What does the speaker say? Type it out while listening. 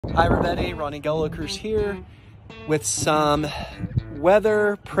Hi everybody, Ronnie Golokers here with some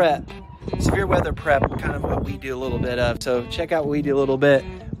weather prep, severe weather prep, kind of what we do a little bit of. So check out what we do a little bit.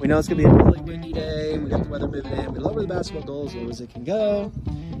 We know it's gonna be a really windy day. We got the weather moving in. We lower the basketball goal as low as it can go.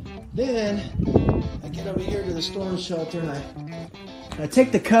 Then I get over here to the storm shelter and I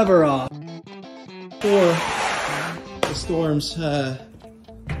take the cover off before the storms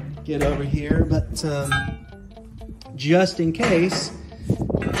get over here. But just in case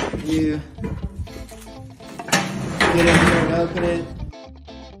you get in here and open it.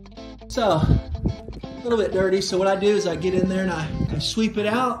 So, a little bit dirty. So what I do is I get in there and I sweep it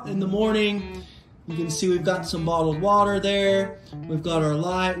out in the morning. You can see we've got some bottled water there. We've got our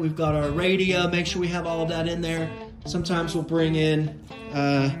light, we've got our radio. Make sure we have all of that in there. Sometimes we'll bring in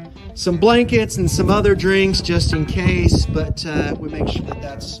some blankets and some other drinks just in case, but we make sure that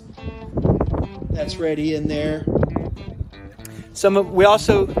that's ready in there. We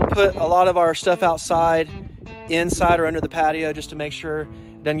also put a lot of our stuff outside, inside or under the patio, just to make sure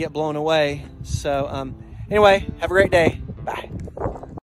it doesn't get blown away. So anyway, have a great day. Bye.